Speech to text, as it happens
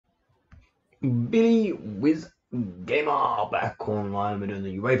Billy Wiz Gamer back online. We're doing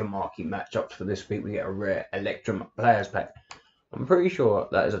the UEFA Marquee matchups for this week. We get a rare Electrum Players Pack. I'm pretty sure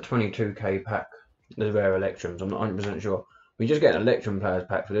that is a 22k pack. There's rare Electrums. I'm not 100% sure. We just get an Electrum Players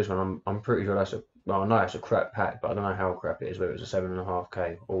Pack for this one. I'm pretty sure that's I know it's a crap pack, but I don't know how crap it is, whether it's a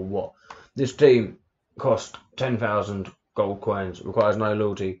 7.5k or what. This team cost 10,000 gold coins, requires no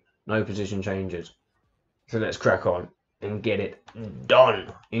loyalty, no position changes. So let's crack on and get it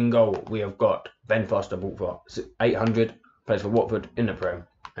done. In goal, we have got Ben Foster, bought for 800, plays for Watford in the Prem,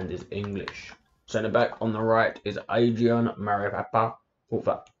 and is English. Centre back on the right is Adrian Mariapapa, bought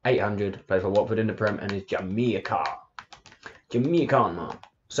for 800, plays for Watford in the Prem, and is Jamaican, man.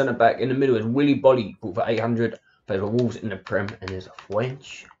 Centre back in the middle is Willy Bolly, bought for 800, plays for Wolves in the Prem, and is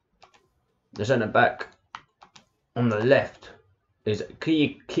French. The centre back on the left is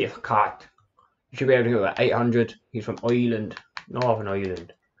Kirkat. You should be able to go at 800. He's from Ireland, Northern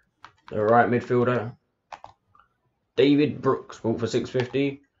Ireland. The right midfielder, David Brooks, bought for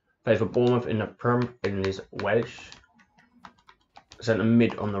 650. Plays for Bournemouth in the Prem and is Welsh. Centre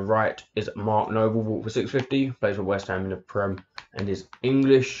mid on the right is Mark Noble, bought for 650. Plays for West Ham in the Prem and is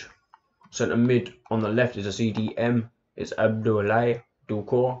English. Centre mid on the left is a CDM. It's Abdoulaye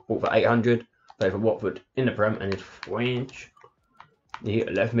Doucoure, bought for 800. Plays for Watford in the Prem and is French. The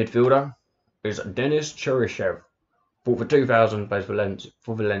left midfielder is Denis Cheryshev, bought for 2,000, plays for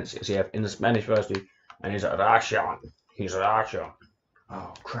Valencia CF in the Spanish First League, and is Russian. He's Russian.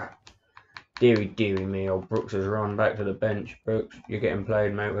 Oh crap! Deary me, old Brooks has run back to the bench. Brooks, you're getting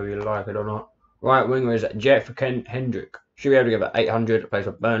played, mate, whether you like it or not. Right winger is Jeff Hendrick. Should be able to give it 800. Plays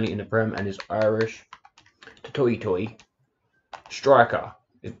for Burnley in the Prem and is Irish. Toy. Striker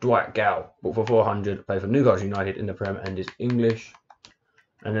is Dwight Gow, bought for 400. Plays for Newcastle United in the Prem and is English.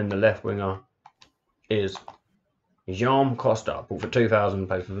 And then the left winger is Jean Costa, bought for 2,000,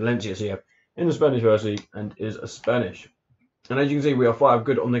 plays for Valencia CF in the Spanish First League and is a Spanish. And as you can see, we are 5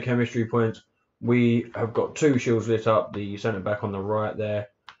 good on the chemistry points. We have got 2 shields lit up, the centre back on the right there,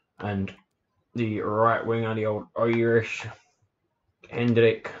 and the right winger, the old Irish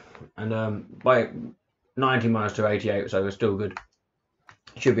Hendrick. And by 90 minus 288, so we're still good.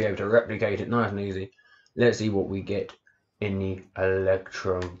 Should be able to replicate it nice and easy. Let's see what we get in the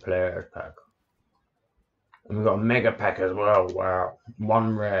Electrum Players Pack. And we've got a Mega Pack as well. Wow.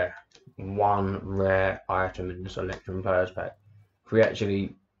 One rare item in this Electrum Players Pack. If we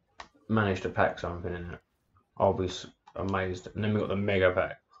actually manage to pack something in it, I'll be amazed. And then we've got the Mega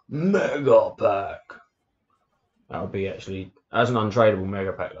Pack. That'll be actually, that's an untradeable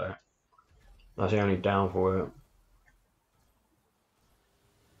Mega Pack though. That's the only down for it.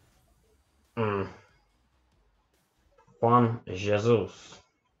 Juan Jesus.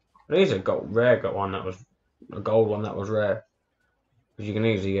 At least got one that was a gold one that was rare. Because you can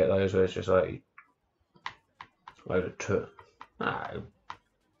easily get those where it's just like a load of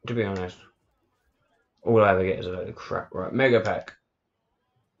to be honest, all I ever get is a load of crap. Right, Mega Pack.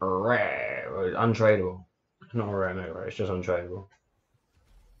 Rare. Untradeable. It's not a rare Mega Pack, it's just untradeable.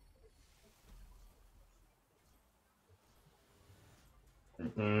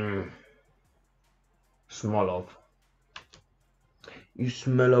 Smolov. You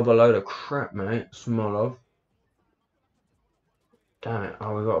smell of a load of crap, mate. Smolov. Damn it.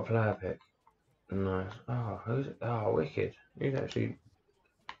 Oh, we got a player pick. Nice. Oh, who's it? Oh, wicked. He's actually.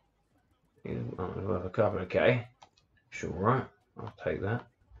 He's worth a couple of K. Sure, right. I'll take that.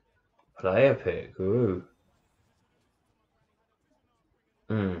 Player pick. Ooh.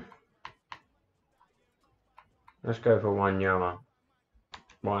 Let's go for Wanyama.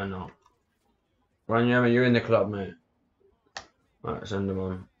 Why not? Wanyama, you're in the club, mate. Right, send them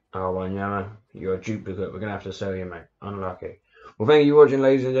on. Oh, Wanyama, you're a duplicate. We're going to have to sell you, mate. Unlucky. Well, thank you for watching,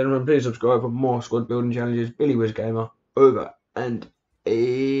 ladies and gentlemen. Please subscribe for more squad building challenges. Billy Wiz Gamer, over and